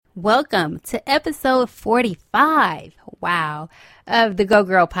Welcome to episode 45, of the Go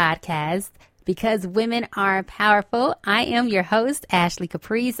Girl podcast. Because women are powerful, I am your host, Ashley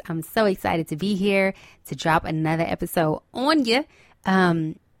Caprice. I'm so excited to be here to drop another episode on you.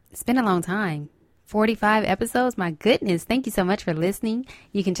 It's been a long time. 45 episodes. My goodness. Thank you so much for listening.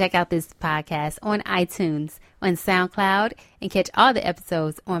 You can check out this podcast on iTunes, on SoundCloud, and catch all the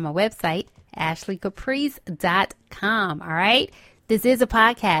episodes on my website, ashleycaprice.com. All right. This is a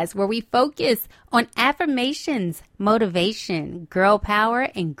podcast where we focus on affirmations, motivation, girl power,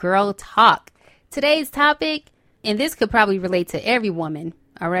 and girl talk. Today's topic, and this could probably relate to every woman.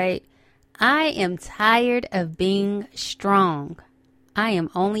 All right. I am tired of being strong. I am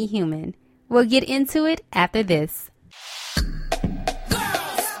only human. We'll get into it after this.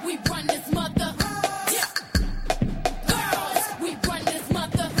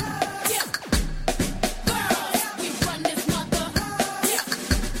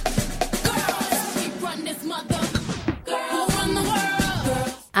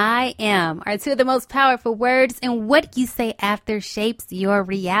 I am are two of the most powerful words, and what you say after shapes your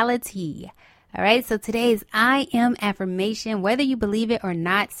reality. All right, so today's I am affirmation, whether you believe it or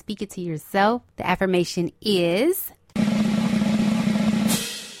not, speak it to yourself. The affirmation is,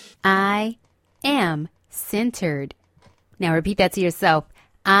 I am centered. Now repeat that to yourself.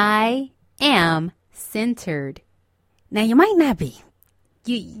 I am centered. Now you might not be.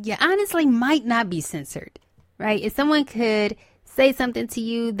 You honestly might not be centered, right? If someone could say something to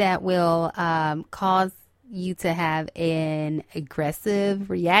you that will cause you to have an aggressive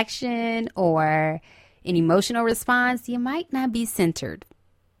reaction or an emotional response, you might not be centered.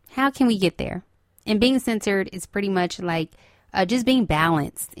 How can we get there? And being centered is pretty much like just being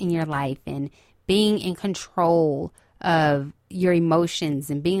balanced in your life and being in control of your emotions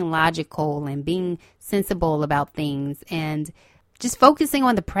and being logical and being sensible about things and just focusing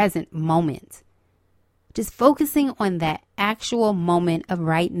on the present moment. Just focusing on that actual moment of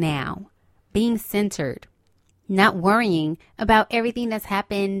right now, being centered, not worrying about everything that's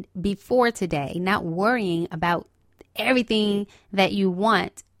happened before today, not worrying about everything that you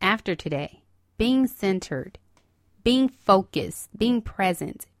want after today, being centered, being focused, being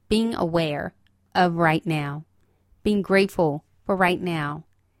present, being aware of right now, being grateful for right now.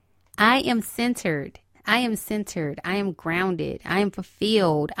 I am centered. I am centered. I am grounded. I am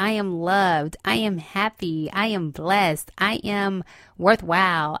fulfilled. I am loved. I am happy. I am blessed. I am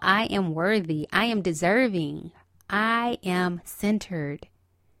worthwhile. I am worthy. I am deserving. I am centered.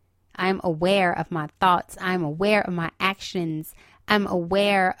 I am aware of my thoughts. I am aware of my actions. I'm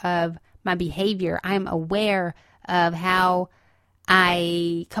aware of my behavior. I am aware of how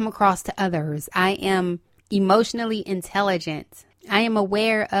I come across to others. I am emotionally intelligent. I am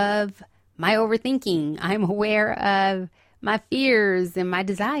aware of my overthinking. I'm aware of my fears and my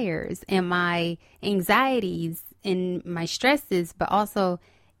desires and my anxieties and my stresses, but also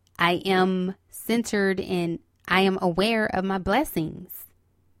I am centered and I am aware of my blessings,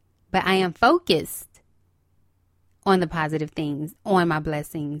 but I am focused on the positive things, on my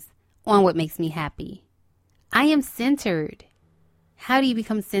blessings, on what makes me happy. I am centered. How do you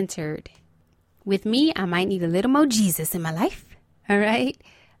become centered? With me, I might need a little more Jesus in my life. All right.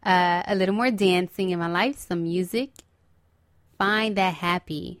 A little more dancing in my life, some music. Find that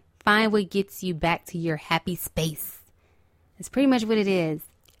happy. Find what gets you back to your happy space. That's pretty much what it is.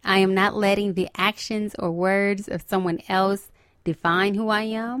 I am not letting the actions or words of someone else define who I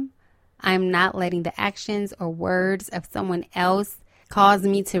am. I am not letting the actions or words of someone else cause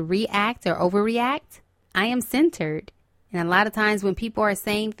me to react or overreact. I am centered. And a lot of times when people are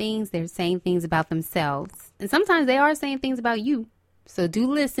saying things, they're saying things about themselves. And sometimes they are saying things about you. So do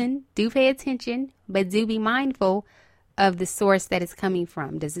listen, do pay attention, but do be mindful of the source that it's coming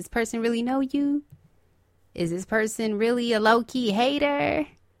from. Does this person really know you? Is this person really a low-key hater?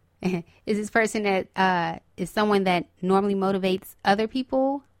 Is this person that is someone that normally motivates other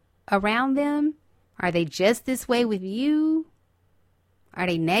people around them? Are they just this way with you? Are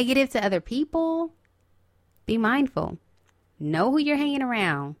they negative to other people? Be mindful. Know who you're hanging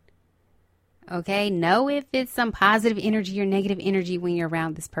around. Okay, know if it's some positive energy or negative energy when you're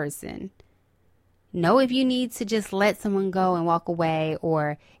around this person. Know if you need to just let someone go and walk away,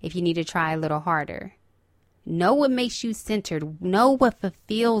 or if you need to try a little harder. Know what makes you centered. Know what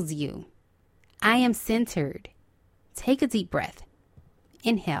fulfills you. I am centered. Take a deep breath.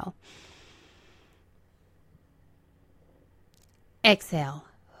 Inhale. Exhale.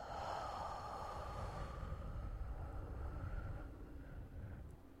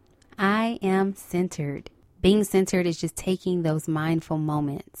 I am centered. Being centered is just taking those mindful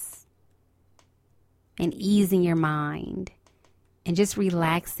moments and easing your mind and just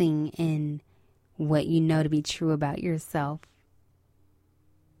relaxing in what you know to be true about yourself.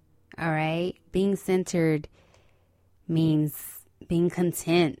 All right? Being centered means being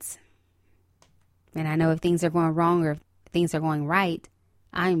content. And I know if things are going wrong or if things are going right,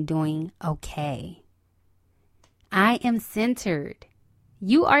 I'm doing okay. I am centered.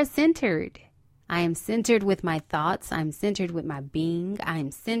 You are centered. I am centered with my thoughts. I'm centered with my being. I'm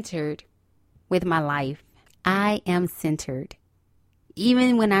centered with my life. I am centered.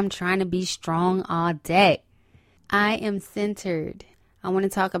 Even when I'm trying to be strong all day, I am centered. I want to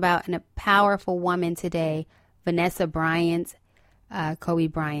talk about a powerful woman today, Vanessa Bryant, Kobe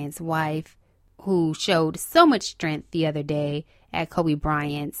Bryant's wife, who showed so much strength the other day at Kobe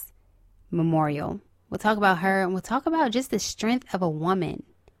Bryant's memorial. We'll talk about her, and we'll talk about just the strength of a woman.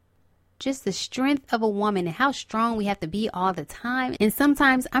 Just the strength of a woman and how strong we have to be all the time. And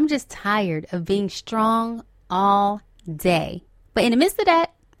sometimes I'm just tired of being strong all day. But in the midst of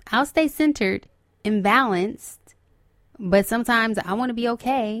that, I'll stay centered and balanced. But sometimes I want to be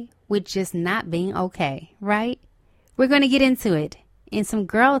okay with just not being okay, right? We're going to get into it in some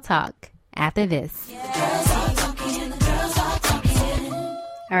girl talk after this.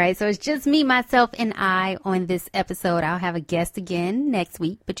 All right, so it's just me, myself, and I on this episode. I'll have a guest again next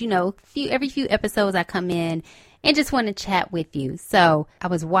week. But, every few episodes I come in and just want to chat with you. So I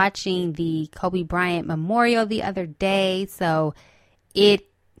was watching the Kobe Bryant Memorial the other day. So it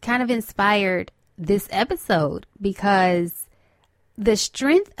kind of inspired this episode because the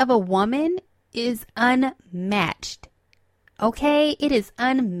strength of a woman is unmatched. Okay? It is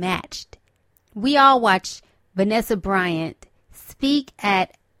unmatched. We all watch Vanessa Bryant speak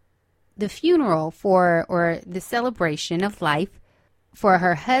at the funeral or the celebration of life for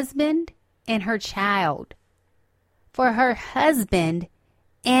her husband and her child. For her husband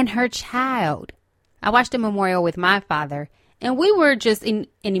and her child. I watched the memorial with my father, and we were just in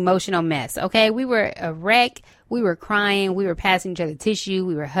an emotional mess, okay? We were a wreck. We were crying. We were passing each other tissue.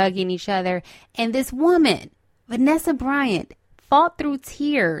 We were hugging each other. And this woman, Vanessa Bryant, fought through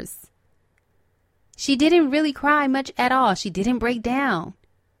tears. She didn't really cry much at all. She didn't break down.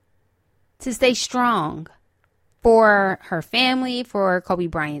 To stay strong for her family, for Kobe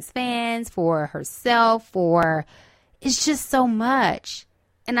Bryant's fans, for herself, it's just so much.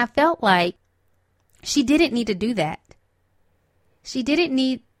 And I felt like she didn't need to do that. She didn't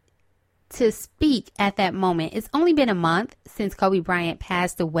need to speak at that moment. It's only been a month since Kobe Bryant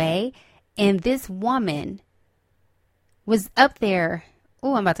passed away. And this woman was up there.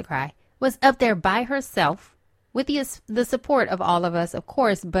 Oh, I'm about to cry. Was up there by herself with the support of all of us, of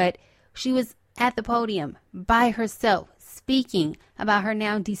course. But she was at the podium by herself speaking about her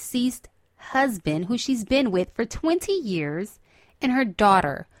now deceased husband, who she's been with for 20 years, and her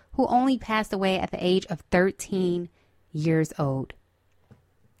daughter, who only passed away at the age of 13 years old.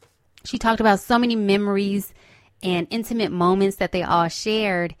 She talked about so many memories and intimate moments that they all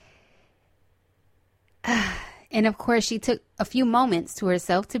shared. And of course, she took a few moments to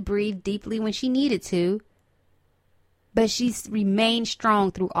herself to breathe deeply when she needed to. But she remained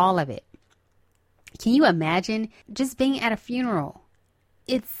strong through all of it. Can you imagine just being at a funeral?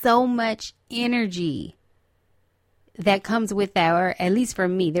 It's so much energy that comes with that, or at least for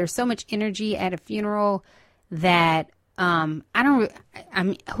me, there's so much energy at a funeral that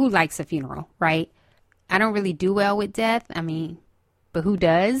who likes a funeral, right? I don't really do well with death. But who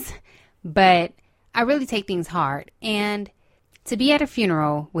does? But I really take things hard. And to be at a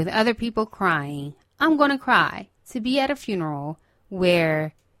funeral with other people crying, I'm going to cry. To be at a funeral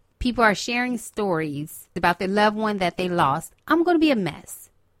where people are sharing stories about their loved one that they lost, I'm going to be a mess.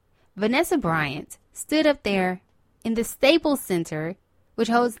 Vanessa Bryant stood up there in the Staples Center, which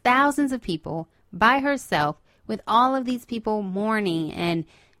holds thousands of people, by herself with all of these people mourning and,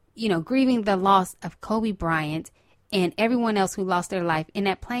 grieving the loss of Kobe Bryant and everyone else who lost their life in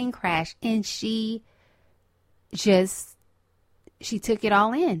that plane crash. And she took it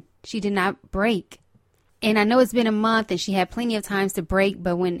all in. She did not break. And I know it's been a month and she had plenty of times to break,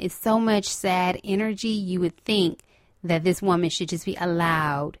 but when it's so much sad energy, you would think that this woman should just be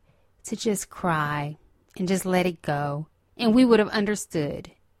allowed to just cry and just let it go. And we would have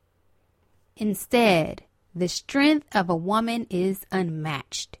understood. Instead, the strength of a woman is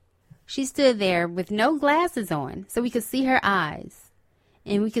unmatched. She stood there with no glasses on, so we could see her eyes,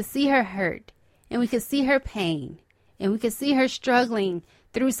 and we could see her hurt, and we could see her pain, and we could see her struggling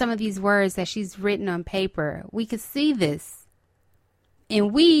through some of these words that she's written on paper. We could see this.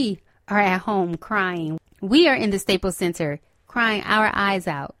 And we are at home crying. We are in the Staples Center crying our eyes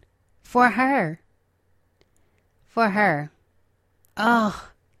out for her. For her. Oh,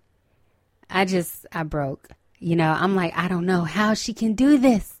 I broke. I'm like, I don't know how she can do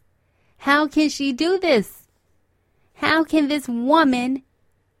this. How can she do this? How can this woman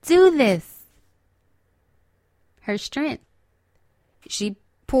do this? Her strength. She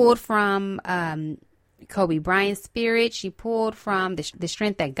pulled from Kobe Bryant's spirit. She pulled from the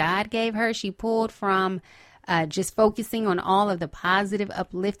strength that God gave her. She pulled from just focusing on all of the positive,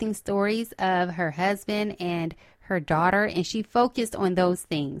 uplifting stories of her husband and her daughter. And she focused on those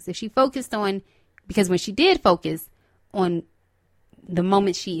things. If she focused on, because when she did focus on the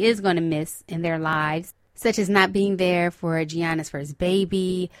moments she is going to miss in their lives, such as not being there for Gianna's first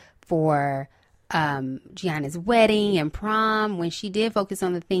baby, for Gianna's wedding and prom, when she did focus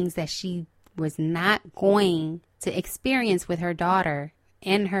on the things that she was not going to experience with her daughter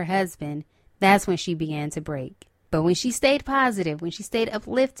and her husband, that's when she began to break. But when she stayed positive, when she stayed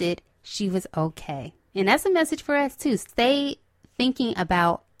uplifted, she was okay. And that's a message for us too. Stay thinking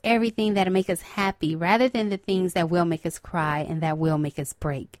about everything that'll make us happy rather than the things that will make us cry and that will make us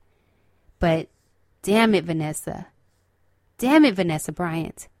break. But damn it, Vanessa. Damn it, Vanessa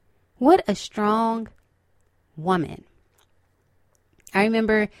Bryant. What a strong woman. I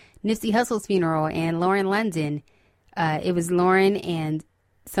remember Nipsey Hussle's funeral and Lauren London. It was Lauren and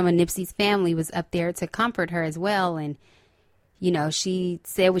some of Nipsey's family was up there to comfort her as well. And, she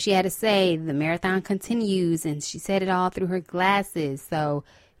said what she had to say. The marathon continues, and she said it all through her glasses. So,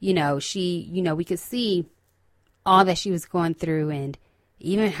 we could see all that she was going through. And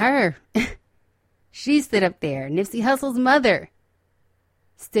even her, she stood up there. Nipsey Hussle's mother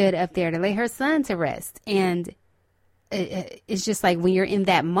stood up there to lay her son to rest. And it's just like when you're in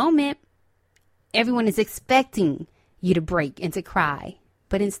that moment, everyone is expecting you to break and to cry.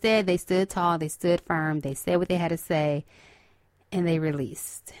 But instead, they stood tall, they stood firm, they said what they had to say, and they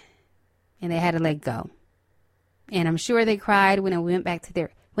released. And they had to let go. And I'm sure they cried when they went back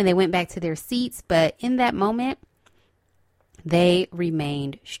to their seats, but in that moment, they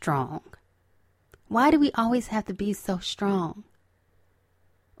remained strong. Why do we always have to be so strong?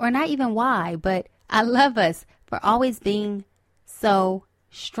 Or not even why, but I love us for always being so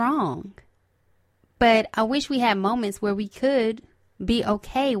strong. But I wish we had moments where we could be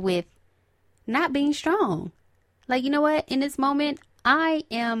okay with not being strong. Like, you know what? In this moment, I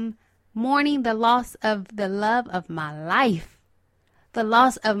am mourning the loss of the love of my life, the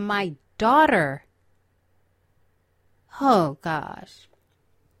loss of my daughter. Oh, gosh.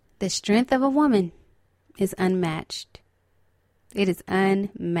 The strength of a woman is unmatched. It is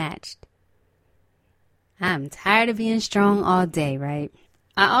unmatched. I'm tired of being strong all day, right?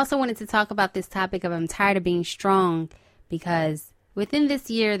 I also wanted to talk about this topic of I'm tired of being strong because within this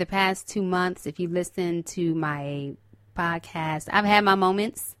year, the past 2 months, if you listen to my podcast, I've had my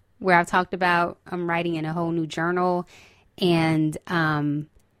moments where I've talked about I'm writing in a whole new journal, and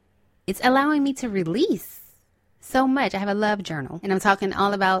it's allowing me to release so much. I have a love journal, and I'm talking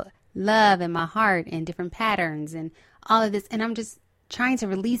all about love in my heart and different patterns and all of this, and I'm just trying to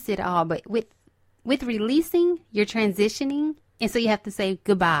release it all. But with releasing, you're transitioning, and so you have to say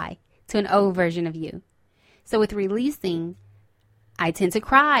goodbye to an old version of you. So with releasing, I tend to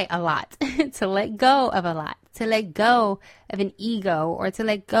cry a lot, to let go of a lot, to let go of an ego, or to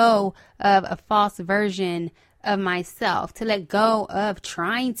let go of a false version of myself, to let go of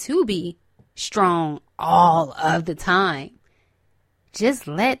trying to be strong all of the time. Just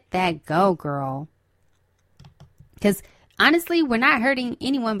let that go, girl. Because honestly, we're not hurting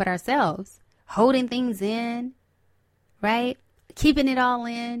anyone but ourselves. Holding things in, right? Keeping it all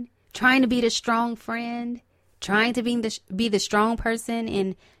in, trying to be the strong friend, trying to be the strong person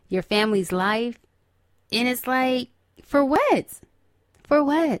in your family's life. And it's like, for what? For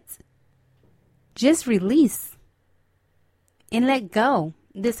what? Just release and let go.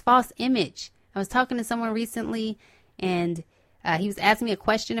 This false image. I was talking to someone recently, and he was asking me a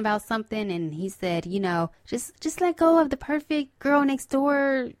question about something, and he said, just let go of the perfect girl next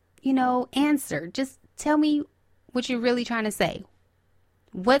door, answer. Just tell me what you're really trying to say.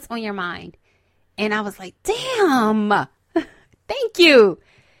 What's on your mind? And I was like, damn, thank you.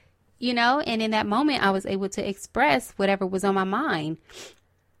 And in that moment, I was able to express whatever was on my mind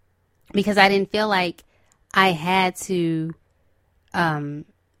because I didn't feel like I had to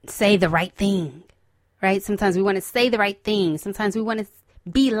say the right thing, right? Sometimes we want to say the right thing. Sometimes we want to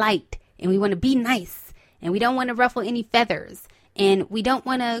be liked and we want to be nice and we don't want to ruffle any feathers and we don't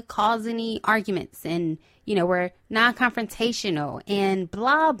want to cause any arguments and, we're non-confrontational and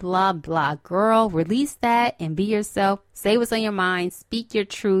blah, blah, blah. Girl, release that and be yourself. Say what's on your mind. Speak your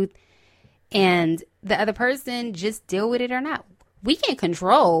truth. And the other person, just deal with it or not. We can't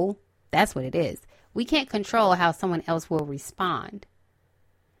control. That's what it is. We can't control how someone else will respond.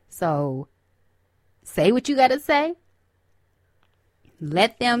 So Say what you got to say.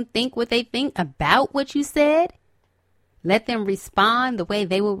 Let them think what they think about what you said. Let them respond the way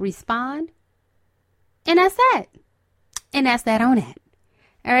they will respond. And that's that. And that's that on that.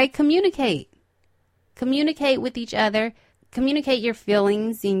 All right, communicate. Communicate with each other. Communicate your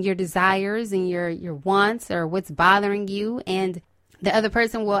feelings and your desires and your wants or what's bothering you. And the other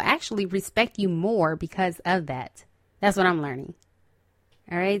person will actually respect you more because of that. That's what I'm learning.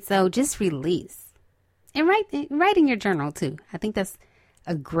 All right, so just release. And write in your journal too. I think that's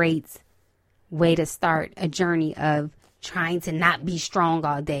a great way to start a journey of trying to not be strong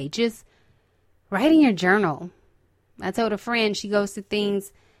all day. Just write in your journal. I told a friend she goes to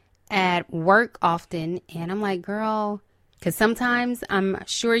things at work often, and I'm like, girl, because sometimes I'm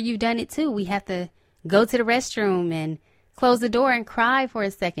sure you've done it too. We have to go to the restroom and close the door and cry for a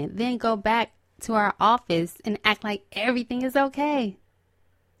second, then go back to our office and act like everything is okay.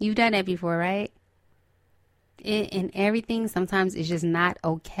 You've done that before, right? And everything sometimes is just not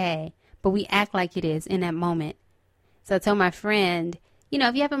okay, but we act like it is in that moment. So I told my friend,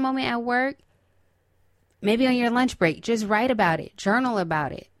 if you have a moment at work, maybe on your lunch break, just write about it, journal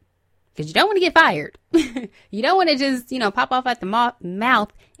about it, because you don't want to get fired. You don't want to just, pop off at the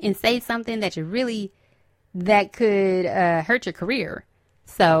mouth and say something that that could hurt your career.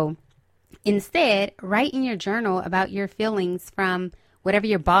 So instead, write in your journal about your feelings from whatever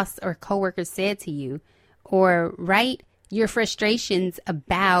your boss or coworker said to you. Or write your frustrations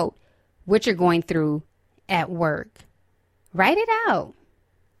about what you're going through at work. Write it out.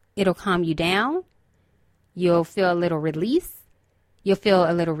 It'll calm you down. You'll feel a little release. You'll feel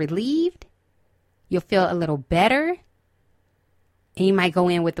a little relieved. You'll feel a little better. And you might go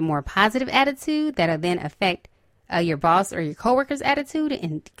in with a more positive attitude that'll then affect your boss or your coworker's attitude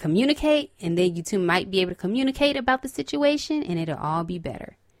and communicate. And then you two might be able to communicate about the situation and it'll all be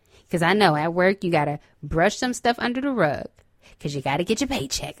better. Because I know at work, you got to brush some stuff under the rug because you got to get your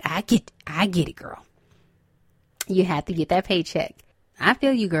paycheck. I get it, girl. You have to get that paycheck. I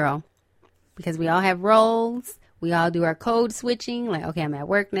feel you, girl, because we all have roles. We all do our code switching. Like, okay, I'm at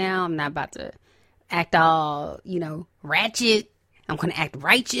work now. I'm not about to act all, ratchet. I'm going to act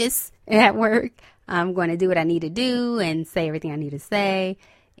righteous at work. I'm going to do what I need to do and say everything I need to say.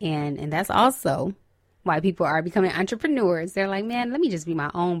 And that's also why people are becoming entrepreneurs. They're like, man, let me just be my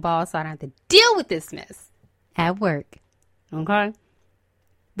own boss so I don't have to deal with this mess at work. Okay?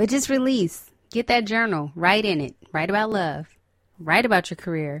 But just release. Get that journal. Write in it. Write about love. Write about your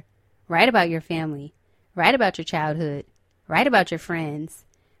career. Write about your family. Write about your childhood. Write about your friends.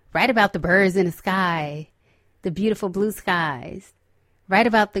 Write about the birds in the sky, the beautiful blue skies. Write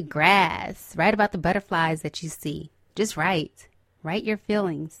about the grass. Write about the butterflies that you see. Just write. Write your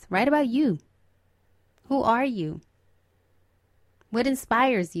feelings. Write about you. Who are you? What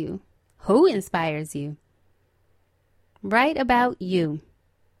inspires you? Who inspires you? Write about you.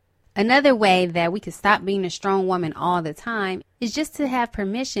 Another way that we can stop being a strong woman all the time is just to have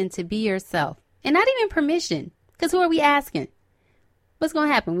permission to be yourself. And not even permission, because who are we asking? What's going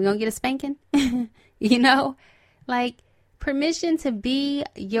to happen? We going to get a spanking? Like permission to be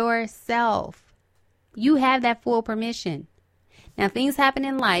yourself. You have that full permission. Now, things happen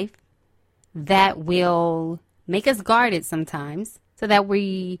in life that will make us guarded sometimes so that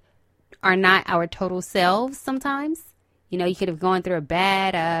we are not our total selves sometimes. You could have gone through a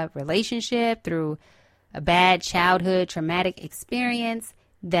bad relationship, through a bad childhood traumatic experience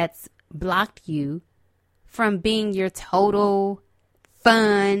that's blocked you from being your total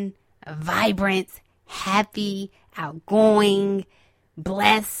fun, vibrant, happy, outgoing,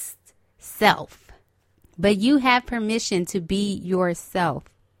 blessed self. But you have permission to be yourself.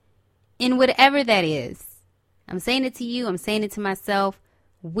 In whatever that is. I'm saying it to you. I'm saying it to myself.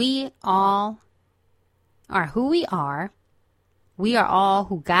 We all are who we are. We are all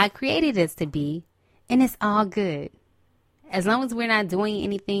who God created us to be. And it's all good. As long as we're not doing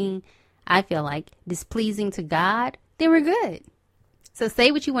anything, I feel like, displeasing to God, then we're good. So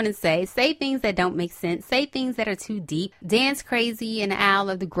say what you want to say. Say things that don't make sense. Say things that are too deep. Dance crazy in the aisle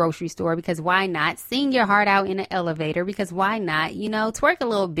of the grocery store because why not? Sing your heart out in an elevator because why not? Twerk a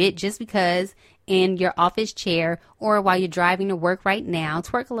little bit just because in your office chair or while you're driving to work right now.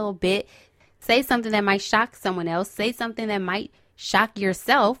 Twerk a little bit. Say something that might shock someone else. Say something that might shock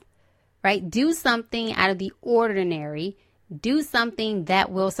yourself, right? Do something out of the ordinary. Do something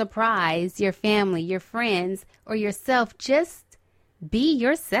that will surprise your family, your friends, or yourself. Just be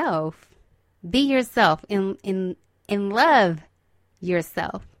yourself. Be yourself and love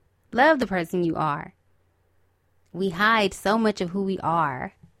yourself. Love the person you are. We hide so much of who we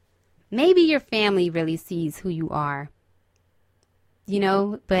are. Maybe your family really sees who you are.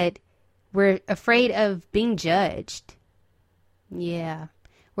 But We're afraid of being judged. Yeah.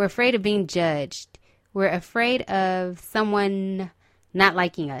 We're afraid of being judged. We're afraid of someone not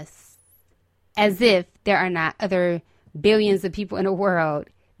liking us. As if there are not other billions of people in the world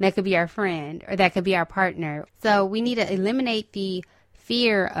that could be our friend or that could be our partner. So we need to eliminate the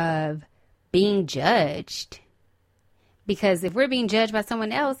fear of being judged. Because if we're being judged by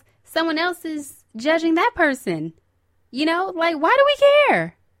someone else is judging that person. You know, like, why do we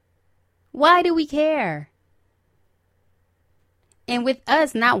care? Why do we care? And with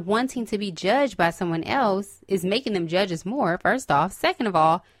us not wanting to be judged by someone else is making them judge us more, first off. Second of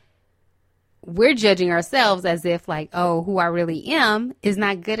all, we're judging ourselves as if like, oh, who I really am is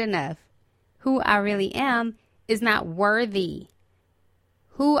not good enough. Who I really am is not worthy.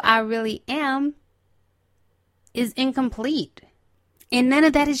 Who I really am is incomplete. And none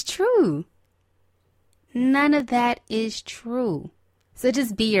of that is true. None of that is true. So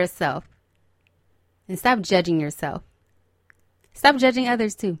just be yourself. And stop judging yourself. Stop judging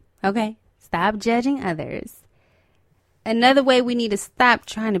others too, okay? Stop judging others. Another way we need to stop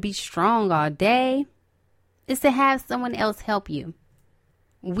trying to be strong all day is to have someone else help you.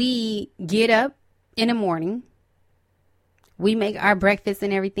 We get up in the morning. We make our breakfast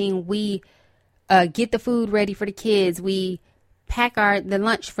and everything. We get the food ready for the kids. We pack the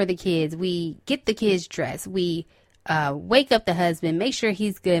lunch for the kids. We get the kids dressed. We wake up the husband, make sure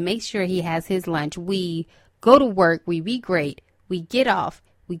he's good, make sure he has his lunch. We go to work. We be great. We get off.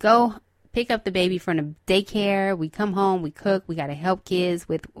 We go pick up the baby from the daycare. We come home. We cook. We got to help kids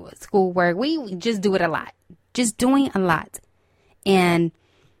with schoolwork. We just do it a lot. Just doing a lot. And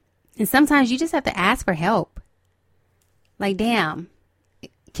sometimes you just have to ask for help. Like, damn,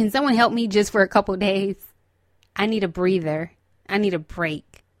 can someone help me just for a couple days? I need a breather. I need a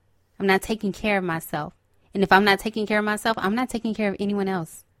break. I'm not taking care of myself. And if I'm not taking care of myself, I'm not taking care of anyone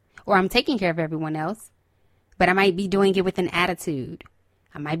else. Or I'm taking care of everyone else. But I might be doing it with an attitude.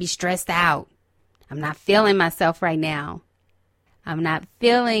 I might be stressed out. I'm not feeling myself right now. I'm not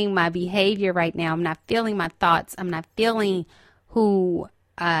feeling my behavior right now. I'm not feeling my thoughts. I'm not feeling who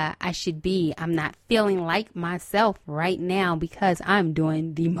I should be. I'm not feeling like myself right now because I'm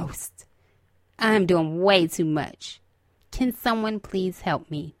doing the most. I'm doing way too much. Can someone please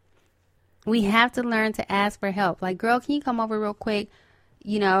help me? We have to learn to ask for help. Like, girl, can you come over real quick?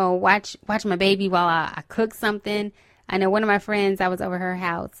 You know, watch my baby while I cook something. I know one of my friends, I was over her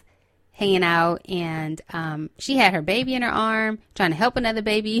house hanging out, and she had her baby in her arm, trying to help another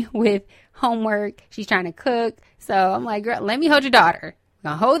baby with homework. She's trying to cook. So I'm like, girl, let me hold your daughter. I'm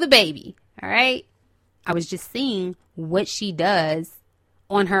going to hold the baby. All right. I was just seeing what she does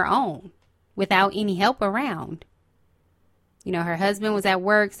on her own without any help around. You know, her husband was at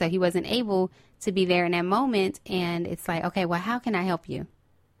work, so he wasn't able to be there in that moment. And it's like, okay, well, how can I help you?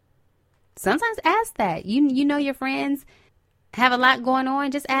 Sometimes ask that. You know your friends have a lot going on.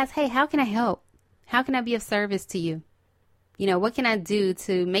 Just ask, hey, how can I help? How can I be of service to you? You know, what can I do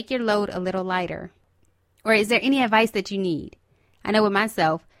to make your load a little lighter? Or is there any advice that you need? I know with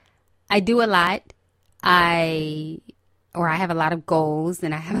myself, I do a lot. I have a lot of goals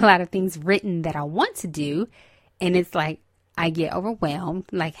and I have a lot of things written that I want to do. And it's like, I get overwhelmed.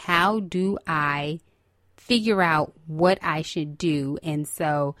 Like, how do I figure out what I should do? And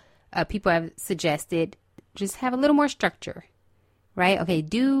so people have suggested just have a little more structure, right? Okay,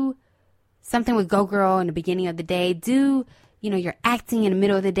 do something with Go Girl in the beginning of the day. Do, your acting in the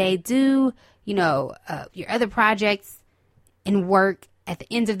middle of the day. Do, your other projects and work at the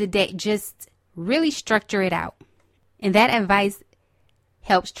end of the day. Just really structure it out. And that advice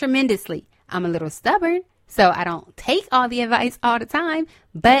helps tremendously. I'm a little stubborn, so I don't take all the advice all the time,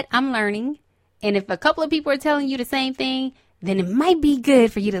 but I'm learning. And if a couple of people are telling you the same thing, then it might be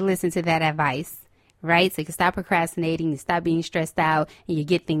good for you to listen to that advice, right? So you can stop procrastinating, you stop being stressed out, and you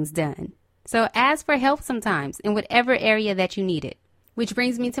get things done. So ask for help sometimes in whatever area that you need it. Which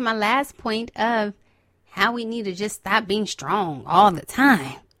brings me to my last point of how we need to just stop being strong all the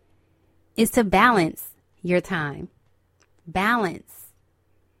time is to balance your time. Balance.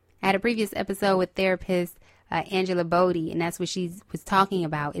 I had a previous episode with therapist Angela Bodie, and that's what she was talking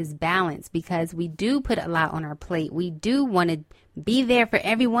about is balance, because we do put a lot on our plate. We do want to be there for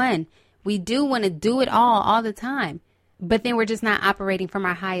everyone. We do want to do it all the time. But then we're just not operating from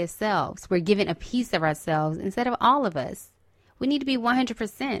our highest selves. We're giving a piece of ourselves instead of all of us. We need to be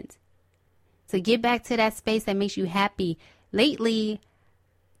 100%. So get back to that space that makes you happy. Lately,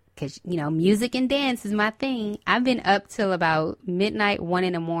 because, music and dance is my thing. I've been up till about midnight, 1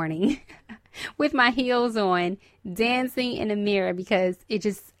 in the morning with my heels on, dancing in the mirror, because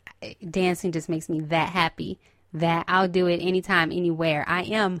dancing just makes me that happy that I'll do it anytime, anywhere. I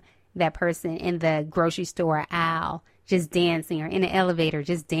am that person in the grocery store aisle just dancing, or in the elevator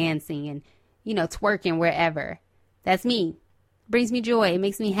just dancing and, twerking wherever. That's me. Brings me joy. It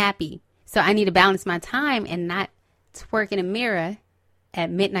makes me happy. So I need to balance my time and not twerk in a mirror at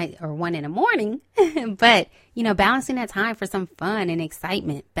midnight or 1 in the morning. But, balancing that time for some fun and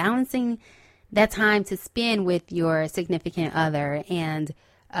excitement, balancing that time to spend with your significant other, and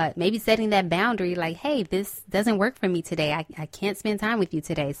maybe setting that boundary like, hey, this doesn't work for me today. I can't spend time with you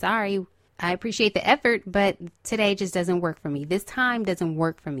today. Sorry. I appreciate the effort, but today just doesn't work for me. This time doesn't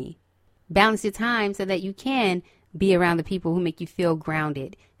work for me. Balance your time so that you can be around the people who make you feel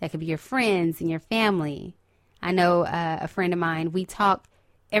grounded. That could be your friends and your family. I know a friend of mine, we talk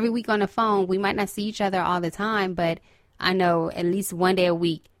every week on the phone. We might not see each other all the time, but I know at least one day a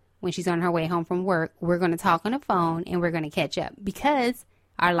week when she's on her way home from work, we're going to talk on the phone and we're going to catch up because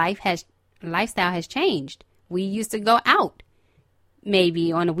our lifestyle has changed. We used to go out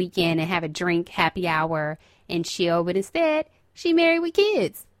maybe on a weekend and have a drink, happy hour, and chill, but instead she married with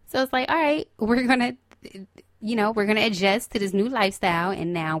kids. So it's like, all right, we're going to adjust to this new lifestyle,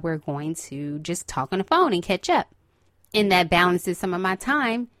 and now we're going to just talk on the phone and catch up. And that balances some of my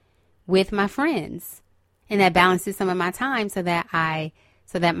time with my friends. And that balances some of my time so that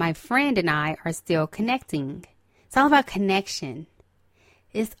my friend and I are still connecting. It's all about connection.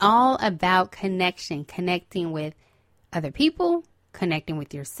 It's all about connection. Connecting with other people, connecting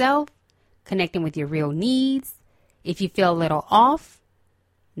with yourself, connecting with your real needs. If you feel a little off,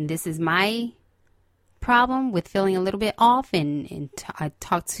 this is my problem with feeling a little bit off, and I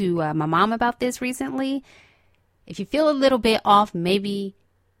talked to my mom about this recently. If you feel a little bit off, maybe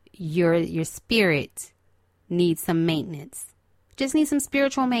your spirit needs some maintenance. Just need some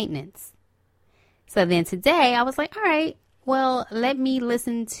spiritual maintenance. So then today I was like, all right, well, let me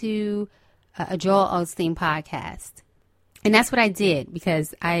listen to a Joel Osteen podcast. And that's what I did,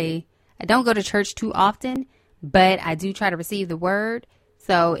 because I don't go to church too often, but I do try to receive the word.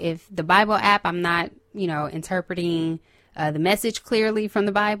 So if the Bible app, I'm not, interpreting the message clearly from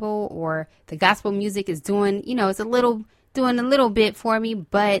the Bible, or the gospel music is doing a little bit for me,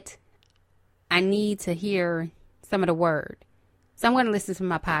 but I need to hear some of the word. So I'm going to listen to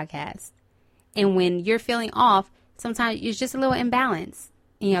my podcast. And when you're feeling off, sometimes it's just a little imbalance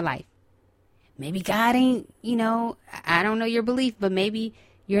in your life. Maybe God ain't, I don't know your belief, but maybe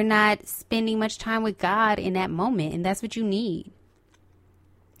you're not spending much time with God in that moment, and that's what you need.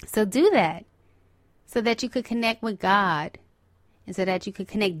 So do that so that you could connect with God, and so that you could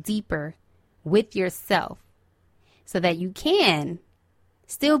connect deeper with yourself, so that you can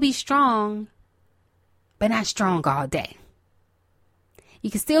still be strong, but not strong all day. You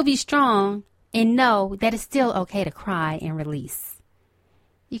can still be strong and know that it's still okay to cry and release.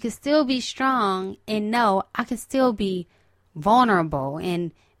 You can still be strong and know I can still be vulnerable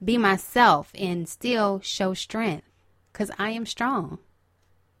and be myself and still show strength, because I am strong.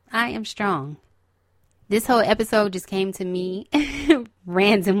 I am strong. This whole episode just came to me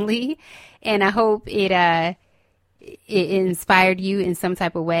randomly, and I hope it inspired you in some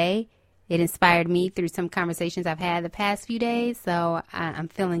type of way. It inspired me through some conversations I've had the past few days. So I'm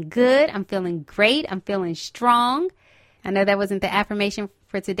feeling good. I'm feeling great. I'm feeling strong. I know that wasn't the affirmation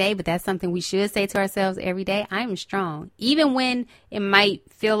for today, but that's something we should say to ourselves every day. I am strong. Even when it might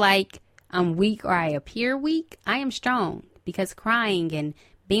feel like I'm weak or I appear weak, I am strong, because crying and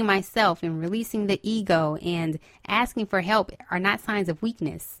being myself and releasing the ego and asking for help are not signs of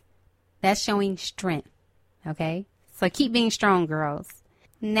weakness. That's showing strength. Okay? So keep being strong, girls.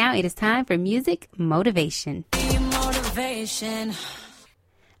 Now it is time for music motivation. Motivation.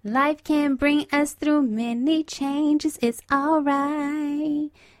 Life can bring us through many changes. It's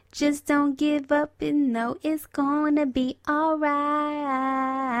alright. Just don't give up and know it's gonna be alright.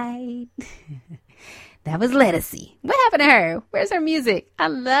 That was Lettucey. What happened to her? Where's her music? I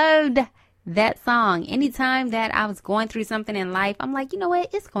loved that song. Anytime that I was going through something in life, I'm like, you know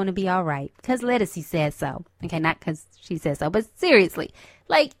what? It's going to be all right, because Lettucey said so. Okay, not because she said so, but seriously,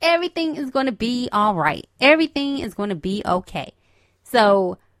 like, everything is going to be all right. Everything is going to be okay.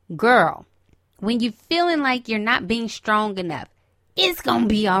 So, girl, when you're feeling like you're not being strong enough, it's going to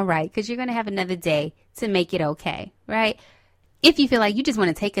be all right, because you're going to have another day to make it okay, right? If you feel like you just want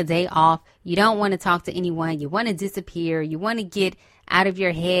to take a day off, you don't want to talk to anyone, you want to disappear, you want to get out of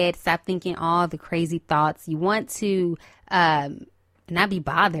your head, stop thinking all the crazy thoughts, you want to not be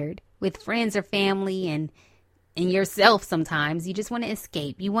bothered with friends or family and yourself sometimes, you just want to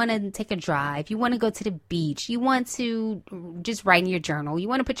escape, you want to take a drive, you want to go to the beach, you want to just write in your journal, you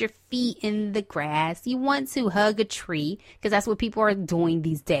want to put your feet in the grass, you want to hug a tree, because that's what people are doing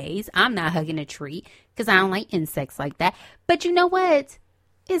these days. I'm not hugging a tree because I don't like insects like that. But you know what?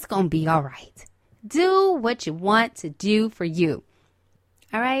 It's going to be all right. Do what you want to do for you.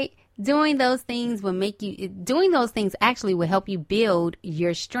 All right? Doing those things actually will help you build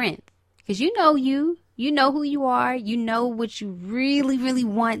your strength. Because you know who you are. You know what you really, really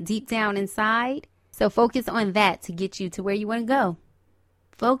want deep down inside. So focus on that to get you to where you want to go.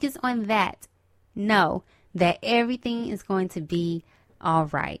 Focus on that. Know that everything is going to be all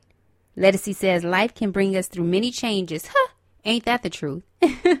right. Letticy says, life can bring us through many changes. Ain't that the truth?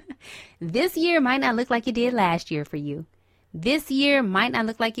 This year might not look like it did last year for you. This year might not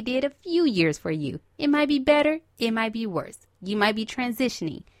look like it did a few years for you. It might be better. It might be worse. You might be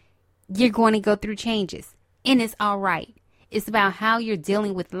transitioning. You're going to go through changes, and it's all right. It's about how you're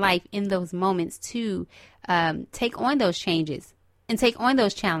dealing with life in those moments to take on those changes and take on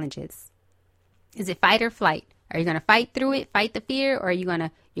those challenges. Is it fight or flight? Are you going to fight through it, fight the fear, or are you're going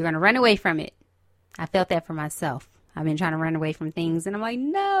to run away from it? I felt that for myself. I've been trying to run away from things, and I'm like,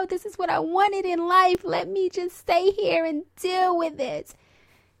 no, this is what I wanted in life. Let me just stay here and deal with it.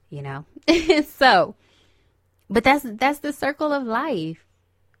 You know? So, but that's the circle of life.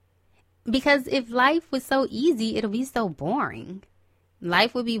 Because if life was so easy, it'll be so boring.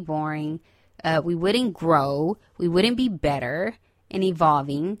 Life would be boring. We wouldn't grow. We wouldn't be better and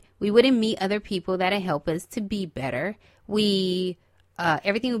evolving. We wouldn't meet other people that'll help us to be better.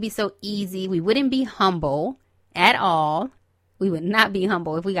 Everything would be so easy. We wouldn't be humble at all. We would not be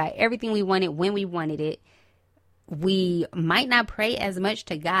humble if we got everything we wanted when we wanted it. We might not pray as much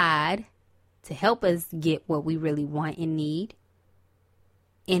to God to help us get what we really want and need.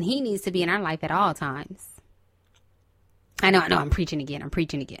 And he needs to be in our life at all times. I know, I'm preaching again.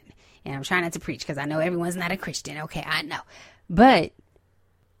 And I'm trying not to preach because I know everyone's not a Christian. Okay, I know. But,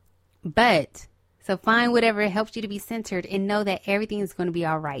 so find whatever helps you to be centered and know that everything is going to be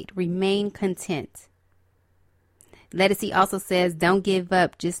all right. Remain content. Letticy also says, don't give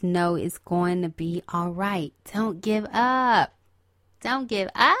up. Just know it's going to be all right. Don't give up. Don't give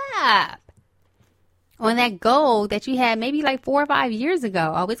up on that goal that you had maybe like 4 or 5 years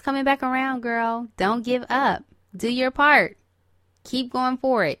ago. Oh, it's coming back around, girl. Don't give up. Do your part. Keep going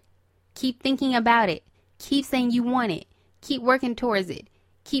for it. Keep thinking about it. Keep saying you want it. Keep working towards it.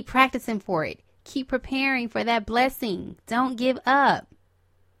 Keep practicing for it. Keep preparing for that blessing. Don't give up.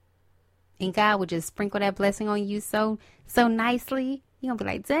 And God will just sprinkle that blessing on you so nicely. You're going to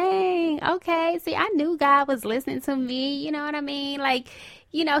be like, dang, okay. See, I knew God was listening to me. You know what I mean? Like,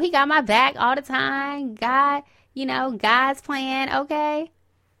 he got my back all the time. God, God's plan. Okay.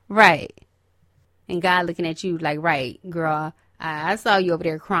 Right. And God looking at you like, right, girl, I saw you over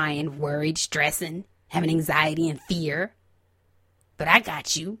there crying, worried, stressing, having anxiety and fear. But I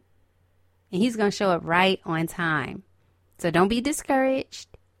got you. And he's going to show up right on time. So don't be discouraged.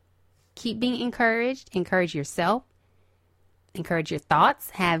 Keep being encouraged. Encourage yourself. Encourage your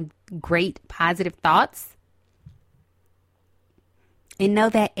thoughts. Have great positive thoughts. And know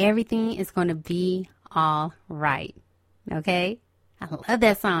that everything is going to be all right. Okay? I love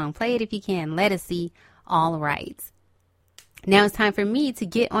that song. Play it if you can. Letticy, All Right. Now it's time for me to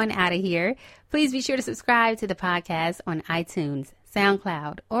get on out of here. Please be sure to subscribe to the podcast on iTunes,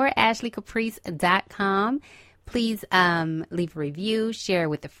 SoundCloud, or AshleyCaprice.com. Please leave a review, share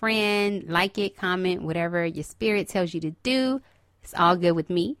with a friend, like it, comment, whatever your spirit tells you to do. It's all good with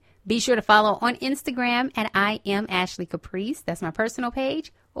me. Be sure to follow on Instagram at I am Ashley Caprice. That's my personal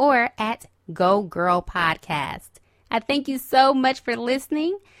page. Or at Go Girl Podcast. I thank you so much for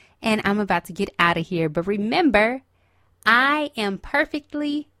listening. And I'm about to get out of here. But remember, I am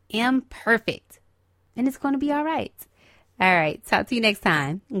perfectly imperfect. And it's going to be all right. All right. Talk to you next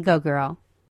time. Go, girl.